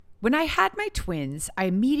When I had my twins, I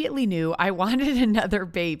immediately knew I wanted another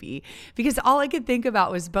baby because all I could think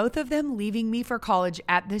about was both of them leaving me for college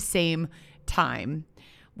at the same time.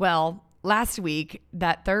 Well, last week,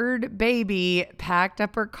 that third baby packed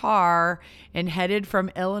up her car and headed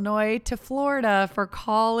from Illinois to Florida for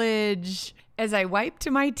college. As I wiped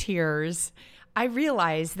my tears, I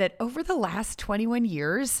realized that over the last 21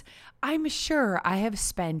 years, I'm sure I have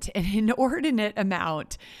spent an inordinate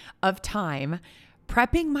amount of time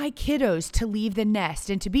prepping my kiddos to leave the nest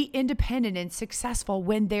and to be independent and successful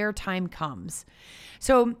when their time comes.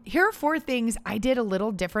 So here are 4 things I did a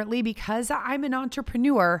little differently because I'm an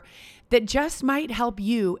entrepreneur that just might help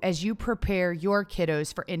you as you prepare your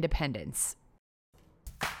kiddos for independence.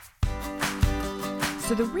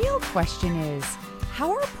 So the real question is,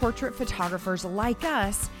 how are portrait photographers like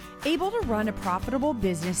us able to run a profitable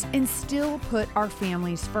business and still put our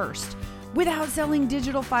families first without selling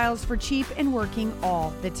digital files for cheap and working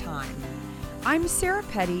all the time? I'm Sarah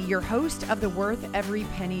Petty, your host of the Worth Every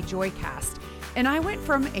Penny Joycast, and I went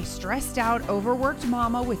from a stressed out, overworked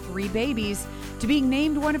mama with 3 babies to being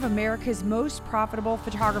named one of America's most profitable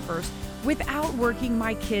photographers without working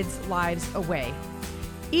my kids' lives away.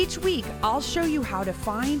 Each week, I'll show you how to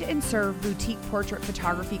find and serve boutique portrait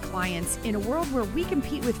photography clients in a world where we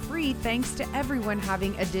compete with free thanks to everyone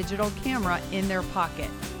having a digital camera in their pocket.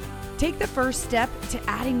 Take the first step to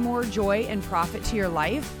adding more joy and profit to your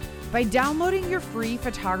life by downloading your free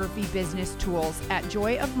photography business tools at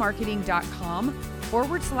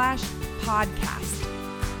joyofmarketing.com/podcast.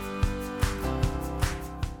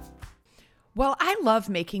 While I love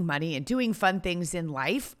making money and doing fun things in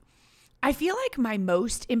life, I feel like my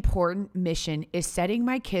most important mission is setting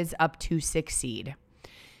my kids up to succeed.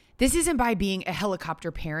 This isn't by being a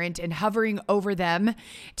helicopter parent and hovering over them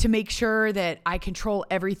to make sure that I control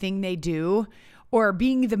everything they do, or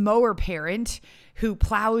being the mower parent who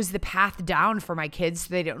plows the path down for my kids so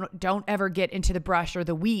they don't ever get into the brush or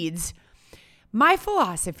the weeds. My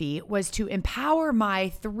philosophy was to empower my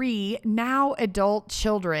 3 now adult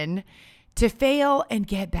children to fail and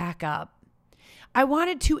get back up. I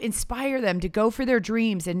wanted to inspire them to go for their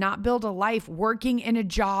dreams and not build a life working in a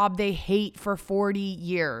job they hate for 40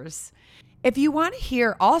 years. If you want to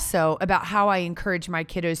hear also about how I encourage my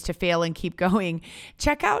kiddos to fail and keep going,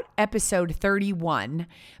 check out episode 31.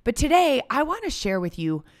 But today, I want to share with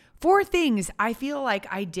you 4 things I feel like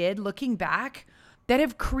I did looking back that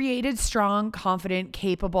have created strong, confident,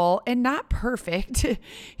 capable, and not perfect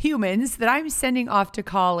humans that I'm sending off to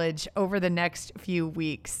college over the next few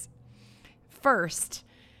weeks. First,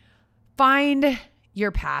 find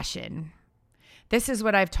your passion. This is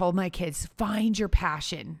what I've told my kids, find your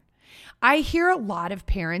passion. I hear a lot of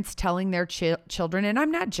parents telling their children, and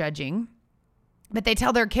I'm not judging, but they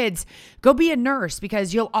tell their kids, go be a nurse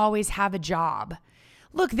because you'll always have a job.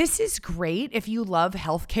 Look, this is great if you love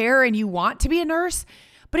healthcare and you want to be a nurse,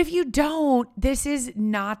 but if you don't, this is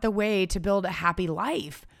not the way to build a happy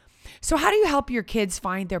life. So how do you help your kids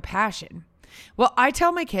find their passion? Well, I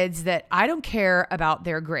tell my kids that I don't care about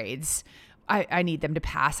their grades. I need them to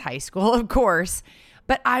pass high school, of course,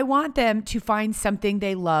 but I want them to find something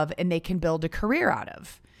they love and they can build a career out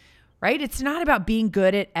of, right? It's not about being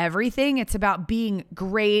good at everything. It's about being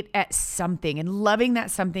great at something and loving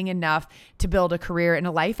that something enough to build a career and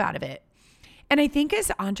a life out of it. And I think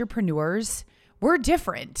as entrepreneurs, we're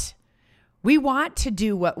different. We want to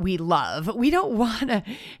do what we love. We don't want to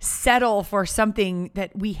settle for something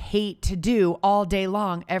that we hate to do all day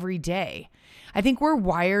long, every day. I think we're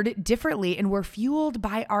wired differently and we're fueled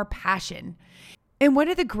by our passion. And one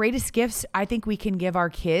of the greatest gifts I think we can give our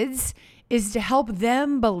kids is to help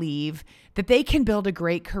them believe that they can build a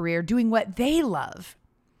great career doing what they love.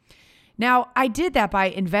 Now, I did that by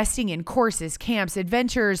investing in courses, camps,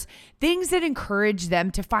 adventures, things that encourage them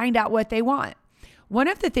to find out what they want. One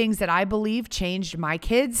of the things that I believe changed my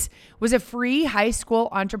kids was a free high school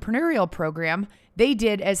entrepreneurial program they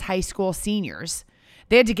did as high school seniors.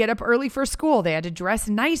 They had to get up early for school. They had to dress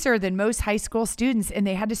nicer than most high school students, and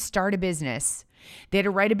they had to start a business. They had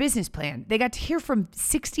to write a business plan. They got to hear from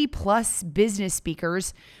 60 plus business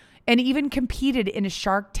speakers and even competed in a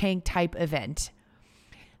Shark Tank type event.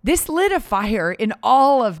 This lit a fire in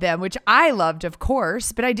all of them, which I loved, of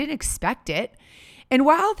course, but I didn't expect it. And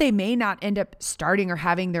while they may not end up starting or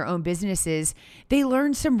having their own businesses, they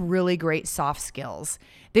learned some really great soft skills.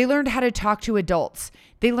 They learned how to talk to adults.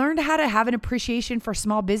 They learned how to have an appreciation for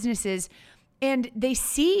small businesses. And they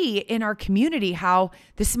see in our community how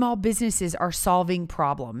the small businesses are solving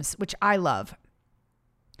problems, which I love.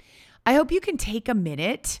 I hope you can take a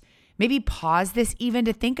minute, maybe pause this even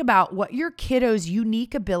to think about what your kiddos'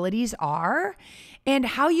 unique abilities are and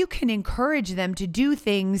how you can encourage them to do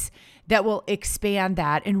things that will expand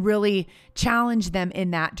that and really challenge them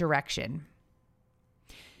in that direction.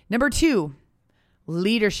 Number 2,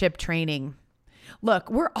 leadership training.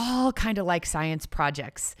 Look, we're all kind of like science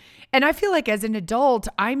projects. And I feel like as an adult,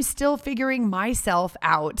 I'm still figuring myself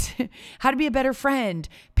out. How to be a better friend,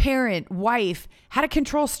 parent, wife, how to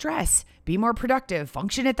control stress, be more productive,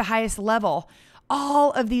 function at the highest level.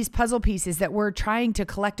 All of these puzzle pieces that we're trying to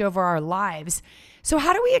collect over our lives. So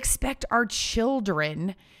how do we expect our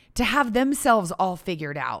children to have themselves all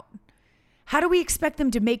figured out? How do we expect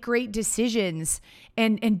them to make great decisions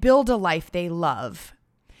and build a life they love?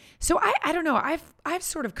 So I don't know. I've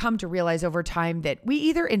sort of come to realize over time that we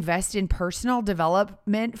either invest in personal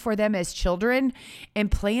development for them as children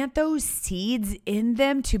and plant those seeds in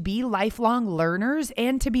them to be lifelong learners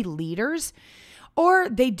and to be leaders, or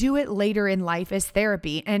they do it later in life as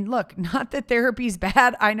therapy. And look, not that therapy's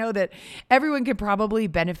bad. I know that everyone could probably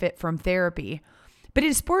benefit from therapy. But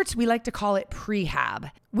in sports, we like to call it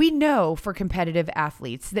prehab. We know for competitive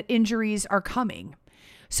athletes that injuries are coming.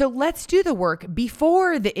 So let's do the work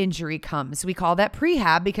before the injury comes. We call that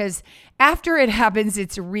prehab because after it happens,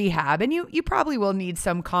 it's rehab. And you probably will need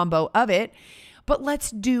some combo of it. But let's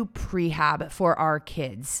do prehab for our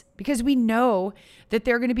kids because we know that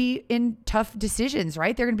they're going to be in tough decisions,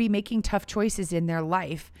 right? They're going to be making tough choices in their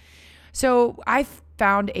life. So I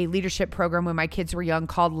found a leadership program when my kids were young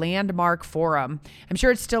called Landmark Forum. I'm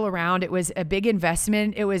sure it's still around. It was a big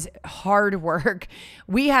investment. It was hard work.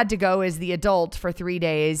 We had to go as the adult for 3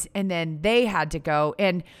 days and then they had to go.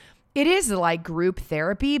 And it is like group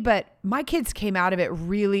therapy, but my kids came out of it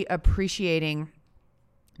really appreciating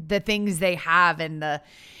the things they have and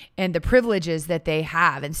the privileges that they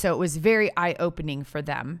have. And so it was very eye-opening for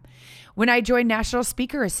them. When I joined National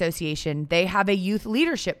Speaker Association, they have a youth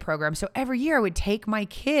leadership program. So every year I would take my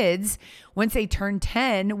kids once they turned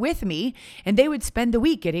 10 with me, and they would spend the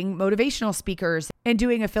week getting motivational speakers and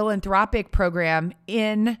doing a philanthropic program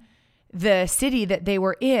in the city that they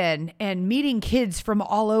were in and meeting kids from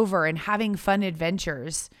all over and having fun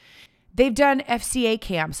adventures. They've done FCA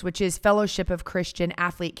camps, which is Fellowship of Christian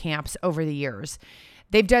Athlete camps over the years.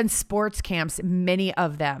 They've done sports camps, many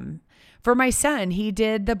of them. For my son, he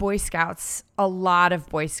did the Boy Scouts, a lot of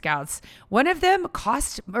Boy Scouts. One of them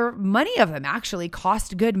many of them actually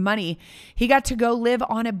cost good money. He got to go live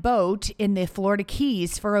on a boat in the Florida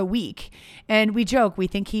Keys for a week. And we joke, we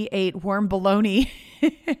think he ate warm bologna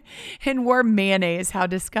and warm mayonnaise. How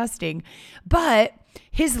disgusting. But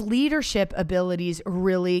his leadership abilities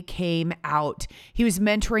really came out. He was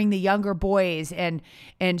mentoring the younger boys and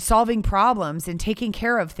solving problems and taking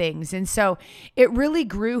care of things. And so it really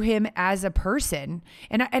grew him as a person.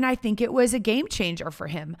 And I think it was a game changer for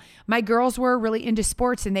him. My girls were really into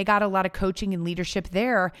sports and they got a lot of coaching and leadership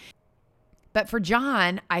there. But for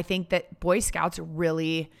John, I think that Boy Scouts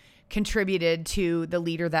really contributed to the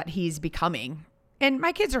leader that he's becoming. And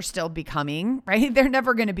my kids are still becoming, right? They're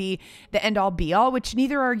never going to be the end all be all, which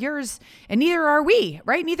neither are yours and neither are we,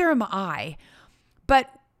 right? Neither am I. But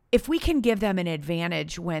if we can give them an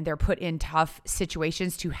advantage when they're put in tough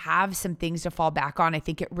situations to have some things to fall back on, I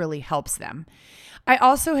think it really helps them. I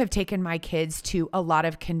also have taken my kids to a lot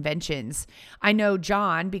of conventions. I know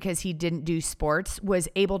John, because he didn't do sports, was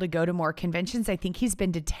able to go to more conventions. I think he's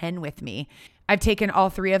been to 10 with me. I've taken all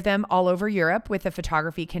 3 of them all over Europe with a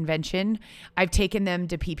photography convention. I've taken them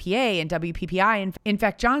to PPA and WPPI. And in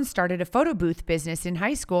fact, John started a photo booth business in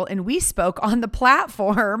high school, and we spoke on the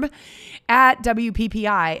platform at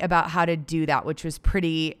WPPI about how to do that, which was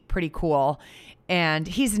pretty cool. And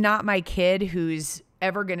he's not my kid who's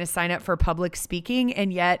ever going to sign up for public speaking.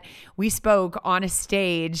 And yet we spoke on a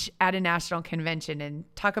stage at a national convention, and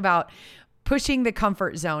talk about pushing the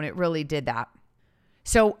comfort zone. It really did that.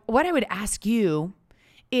 So what I would ask you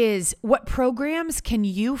is, what programs can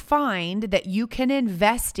you find that you can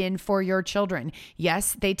invest in for your children?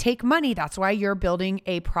 Yes, they take money. That's why you're building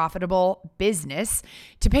a profitable business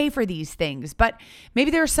to pay for these things. But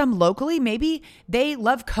maybe there are some locally, maybe they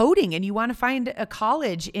love coding and you want to find a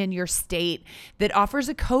college in your state that offers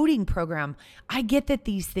a coding program. I get that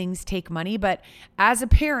these things take money, but as a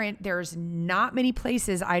parent, there's not many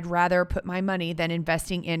places I'd rather put my money than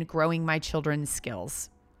investing in growing my children's skills.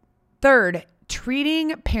 Third,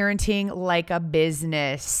 treating parenting like a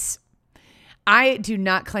business. I do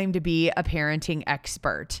not claim to be a parenting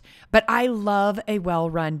expert, but I love a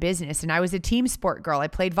well-run business. And I was a team sport girl. I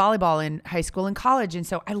played volleyball in high school and college. And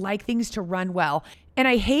so I like things to run well. And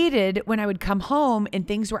I hated when I would come home and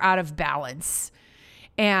things were out of balance.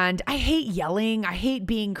 And I hate yelling. I hate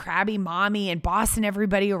being crabby mommy and bossing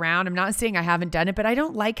everybody around. I'm not saying I haven't done it, but I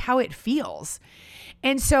don't like how it feels.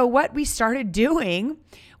 And so what we started doing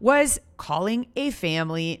was calling a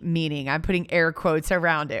family meeting. I'm putting air quotes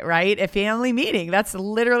around it, right? A family meeting. That's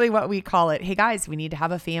literally what we call it. Hey guys, we need to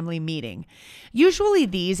have a family meeting. Usually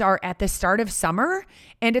these are at the start of summer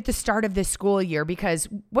and at the start of the school year, because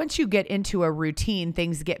once you get into a routine,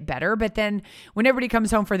 things get better. But then when everybody comes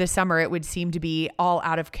home for the summer, it would seem to be all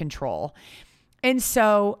out of control. And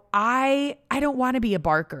so I don't want to be a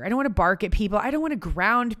barker. I don't want to bark at people. I don't want to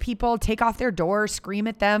ground people, take off their door, scream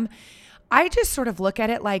at them. I just sort of look at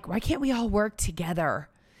it like, why can't we all work together?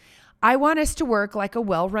 I want us to work like a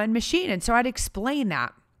well-run machine. And so I'd explain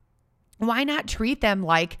that. Why not treat them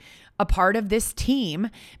like a part of this team?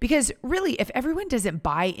 Because really, if everyone doesn't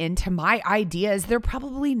buy into my ideas, they're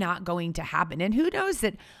probably not going to happen. And who knows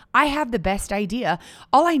that I have the best idea?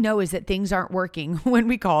 All I know is that things aren't working when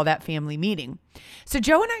we call that family meeting. So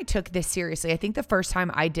Joe and I took this seriously. I think the first time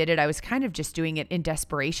I did it, I was kind of just doing it in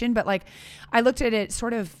desperation, but like I looked at it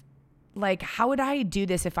sort of like, how would I do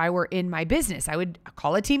this if I were in my business? I would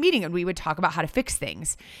call a team meeting and we would talk about how to fix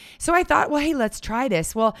things. So I thought, well, hey, let's try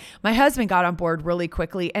this. Well, my husband got on board really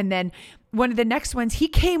quickly. And then one of the next ones, he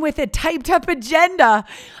came with a typed up agenda.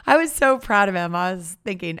 I was so proud of him. I was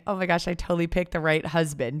thinking, oh my gosh, I totally picked the right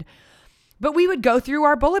husband. But we would go through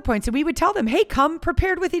our bullet points and we would tell them, hey, come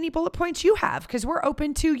prepared with any bullet points you have, because we're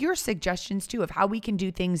open to your suggestions too of how we can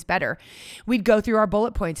do things better. We'd go through our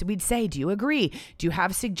bullet points and we'd say, do you agree? Do you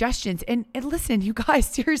have suggestions? And listen, you guys,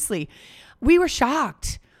 seriously, we were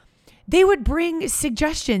shocked. They would bring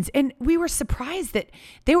suggestions and we were surprised that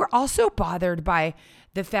they were also bothered by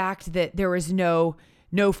the fact that there was no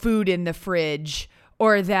food in the fridge,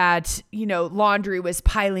 or that, laundry was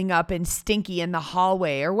piling up and stinky in the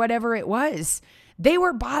hallway, or whatever it was. They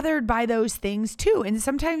were bothered by those things too. And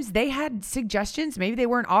sometimes they had suggestions, maybe they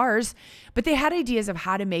weren't ours, but they had ideas of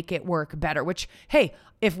how to make it work better, which, hey,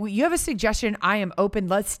 if you have a suggestion, I am open.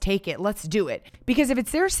 Let's take it. Let's do it. Because if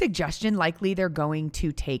it's their suggestion, likely they're going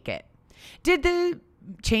to take it. Did the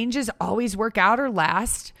changes always work out or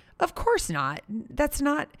last? Of course not. That's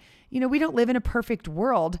not, we don't live in a perfect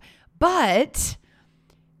world, but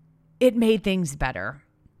it made things better,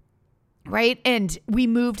 right? And we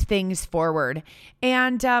moved things forward.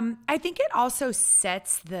 And I think it also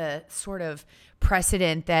sets the sort of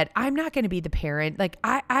precedent that I'm not going to be the parent. Like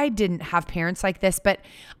I didn't have parents like this, but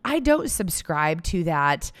I don't subscribe to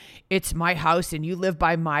that it's my house and you live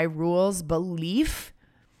by my rules belief.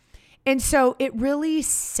 And so it really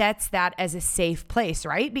sets that as a safe place,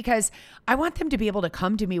 right? Because I want them to be able to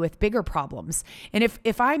come to me with bigger problems. And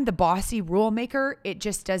if I'm the bossy rule maker, it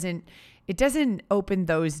doesn't open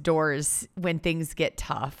those doors when things get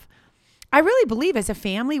tough. I really believe as a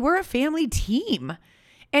family, we're a family team.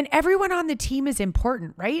 And everyone on the team is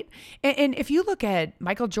important, right? And if you look at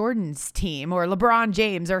Michael Jordan's team or LeBron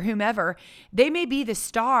James or whomever, they may be the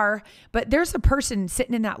star, but there's a person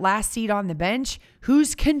sitting in that last seat on the bench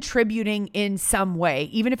who's contributing in some way,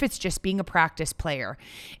 even if it's just being a practice player.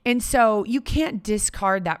 And so you can't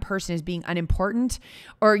discard that person as being unimportant,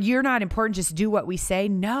 or you're not important, just do what we say.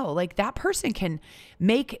 No, like that person can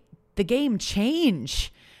make the game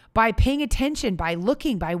change by paying attention, by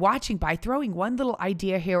looking, by watching, by throwing one little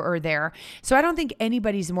idea here or there. So I don't think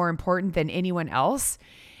anybody's more important than anyone else.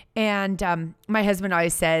 And my husband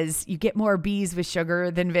always says, you get more bees with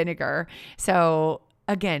sugar than vinegar. So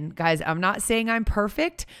again, guys, I'm not saying I'm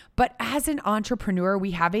perfect, but as an entrepreneur,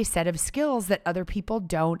 we have a set of skills that other people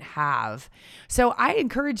don't have. So I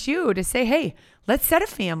encourage you to say, hey, let's set a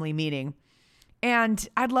family meeting. And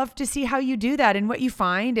I'd love to see how you do that. And what you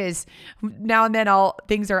find is now and then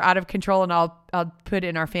things are out of control and I'll put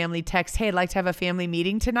in our family text, hey, I'd like to have a family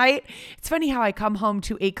meeting tonight. It's funny how I come home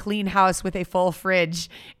to a clean house with a full fridge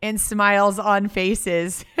and smiles on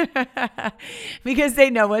faces because they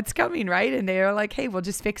know what's coming, right? And they are like, hey, we'll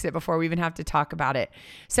just fix it before we even have to talk about it.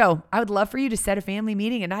 So I would love for you to set a family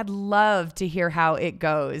meeting and I'd love to hear how it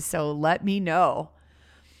goes. So let me know.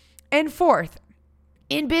 And fourth,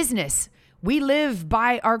 in business, we live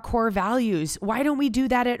by our core values. Why don't we do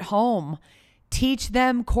that at home? Teach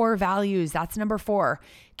them core values. That's number 4.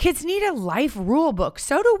 Kids need a life rule book.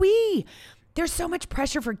 So do we. There's so much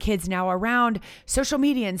pressure for kids now around social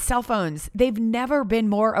media and cell phones. They've never been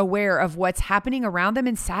more aware of what's happening around them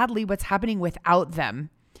and sadly what's happening without them.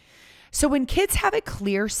 So when kids have a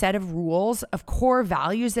clear set of rules, of core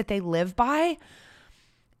values that they live by,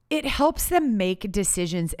 it helps them make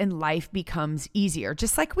decisions and life becomes easier,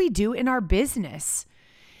 just like we do in our business.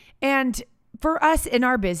 And for us in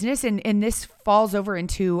our business, and this falls over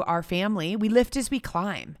into our family, we lift as we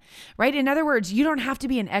climb, right? In other words, you don't have to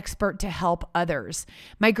be an expert to help others.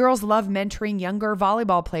 My girls love mentoring younger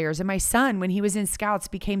volleyball players, and my son, when he was in Scouts,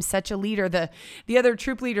 became such a leader. The other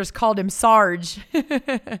troop leaders called him Sarge.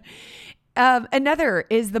 Another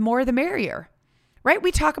is the more the merrier. Right?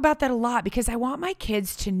 We talk about that a lot because I want my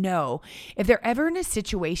kids to know if they're ever in a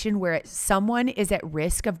situation where someone is at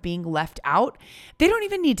risk of being left out, they don't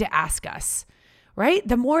even need to ask us, right?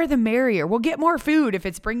 The more the merrier. We'll get more food if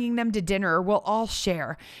it's bringing them to dinner, or we'll all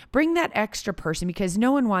share. Bring that extra person because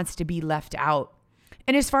no one wants to be left out.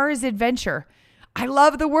 And as far as adventure, I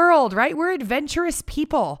love the world, right? We're adventurous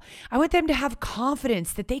people. I want them to have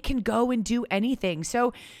confidence that they can go and do anything.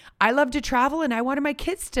 So I love to travel, and I wanted my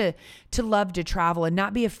kids to love to travel and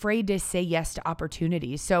not be afraid to say yes to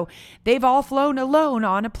opportunities. So they've all flown alone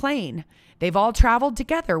on a plane. They've all traveled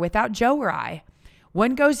together without Joe or I.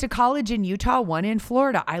 One goes to college in Utah, one in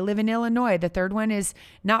Florida. I live in Illinois. The third one is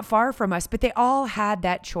not far from us, but they all had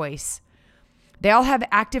that choice. They all have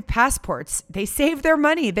active passports. They save their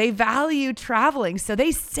money. They value traveling. So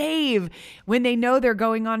they save when they know they're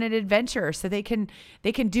going on an adventure so they can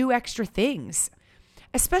do extra things.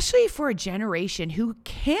 Especially for a generation who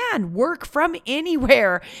can work from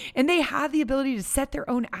anywhere and they have the ability to set their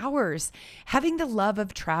own hours. Having the love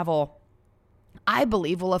of travel, I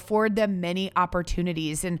believe, will afford them many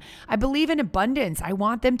opportunities. And I believe in abundance. I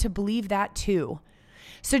want them to believe that too.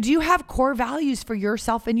 So do you have core values for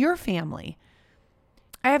yourself and your family?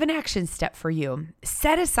 I have an action step for you.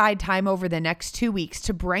 Set aside time over the next 2 weeks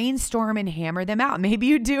to brainstorm and hammer them out. Maybe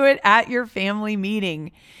you do it at your family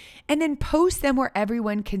meeting. And then post them where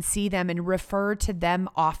everyone can see them and refer to them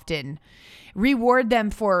often. Reward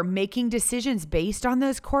them for making decisions based on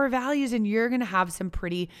those core values, and you're going to have some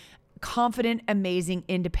pretty confident, amazing,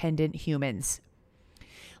 independent humans.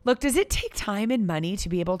 Look, does it take time and money to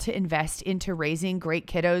be able to invest into raising great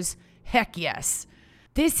kiddos? Heck yes.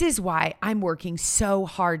 This is why I'm working so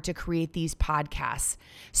hard to create these podcasts.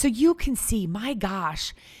 So you can see, my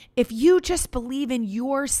gosh, if you just believe in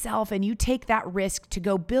yourself and you take that risk to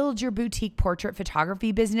go build your boutique portrait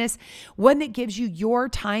photography business, one that gives you your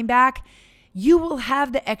time back, you will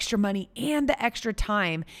have the extra money and the extra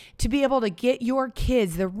time to be able to get your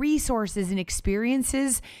kids the resources and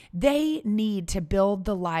experiences they need to build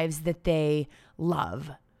the lives that they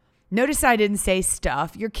love. Notice I didn't say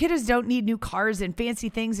stuff. Your kiddos don't need new cars and fancy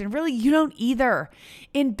things, and really you don't either.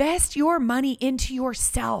 Invest your money into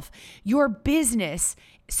yourself, your business,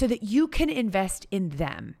 so that you can invest in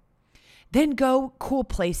them. Then go cool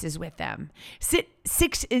places with them. Sit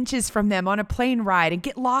 6 inches from them on a plane ride and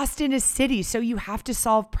get lost in a city so you have to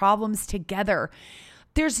solve problems together.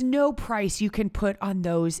 There's no price you can put on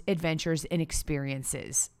those adventures and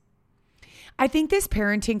experiences. I think this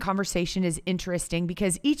parenting conversation is interesting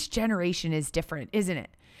because each generation is different, isn't it?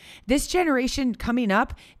 This generation coming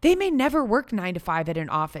up, they may never work 9 to 5 at an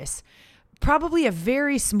office. Probably a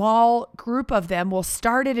very small group of them will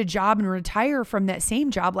start at a job and retire from that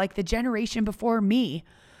same job like the generation before me.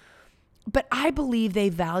 But I believe they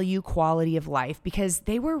value quality of life because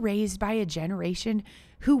they were raised by a generation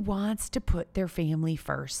who wants to put their family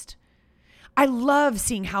first. I love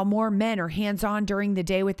seeing how more men are hands-on during the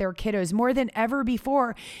day with their kiddos more than ever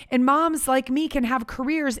before, and moms like me can have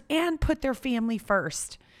careers and put their family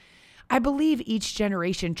first. I believe each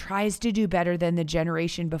generation tries to do better than the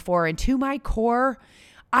generation before, and to my core,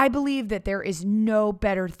 I believe that there is no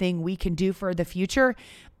better thing we can do for the future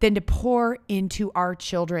than to pour into our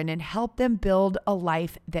children and help them build a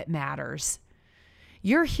life that matters.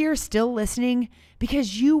 You're here still listening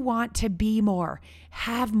because you want to be more,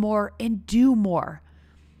 have more, and do more.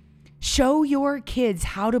 Show your kids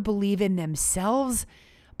how to believe in themselves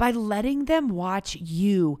by letting them watch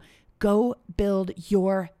you go build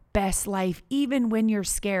your best life, even when you're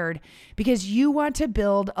scared, because you want to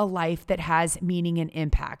build a life that has meaning and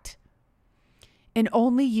impact. And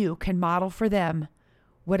only you can model for them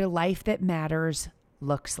what a life that matters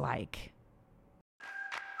looks like.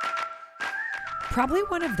 Probably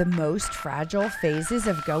one of the most fragile phases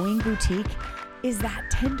of going boutique is that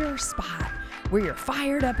tender spot where you're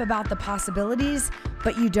fired up about the possibilities,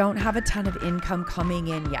 but you don't have a ton of income coming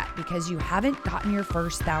in yet because you haven't gotten your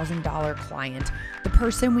first $1,000 client, the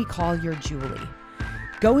person we call your Julie.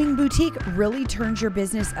 Going boutique really turns your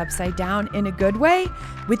business upside down in a good way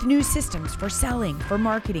with new systems for selling, for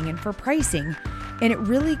marketing, and for pricing, and it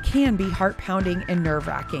really can be heart-pounding and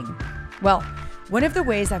nerve-wracking. Well, one of the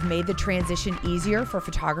ways I've made the transition easier for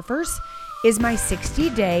photographers is my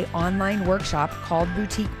 60-day online workshop called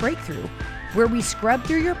Boutique Breakthrough, where we scrub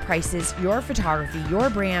through your prices, your photography, your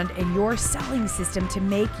brand, and your selling system to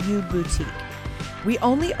make you boutique. We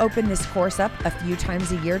only open this course up a few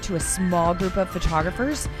times a year to a small group of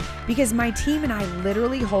photographers because my team and I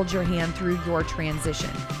literally hold your hand through your transition.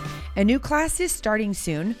 A new class is starting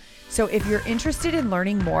soon, so if you're interested in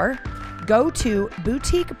learning more, go to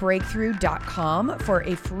boutiquebreakthrough.com for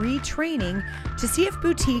a free training to see if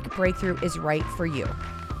Boutique Breakthrough is right for you.